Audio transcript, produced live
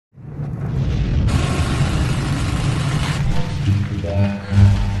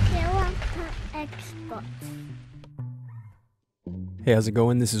Hey, how's it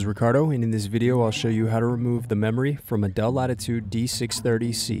going? This is Ricardo, and in this video I'll show you how to remove the memory from a Dell Latitude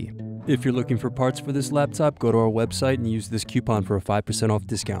D630c. If you're looking for parts for this laptop, go to our website and use this coupon for a 5% off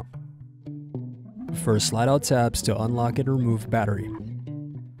discount. First, slide out tabs to unlock and remove battery.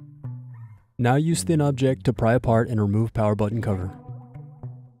 Now use thin object to pry apart and remove power button cover.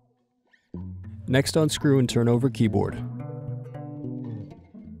 Next, unscrew and turn over keyboard.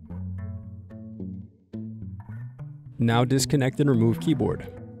 Now disconnect and remove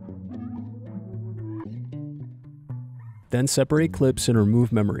keyboard. Then separate clips and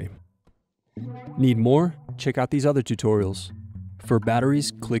remove memory. Need more? Check out these other tutorials. For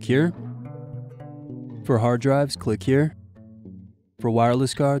batteries, click here. For hard drives, click here. For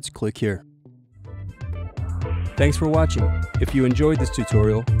wireless cards, click here. Thanks for watching. If you enjoyed this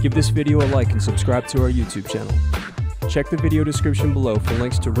tutorial, give this video a like and subscribe to our YouTube channel. Check the video description below for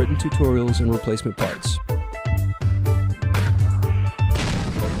links to written tutorials and replacement parts.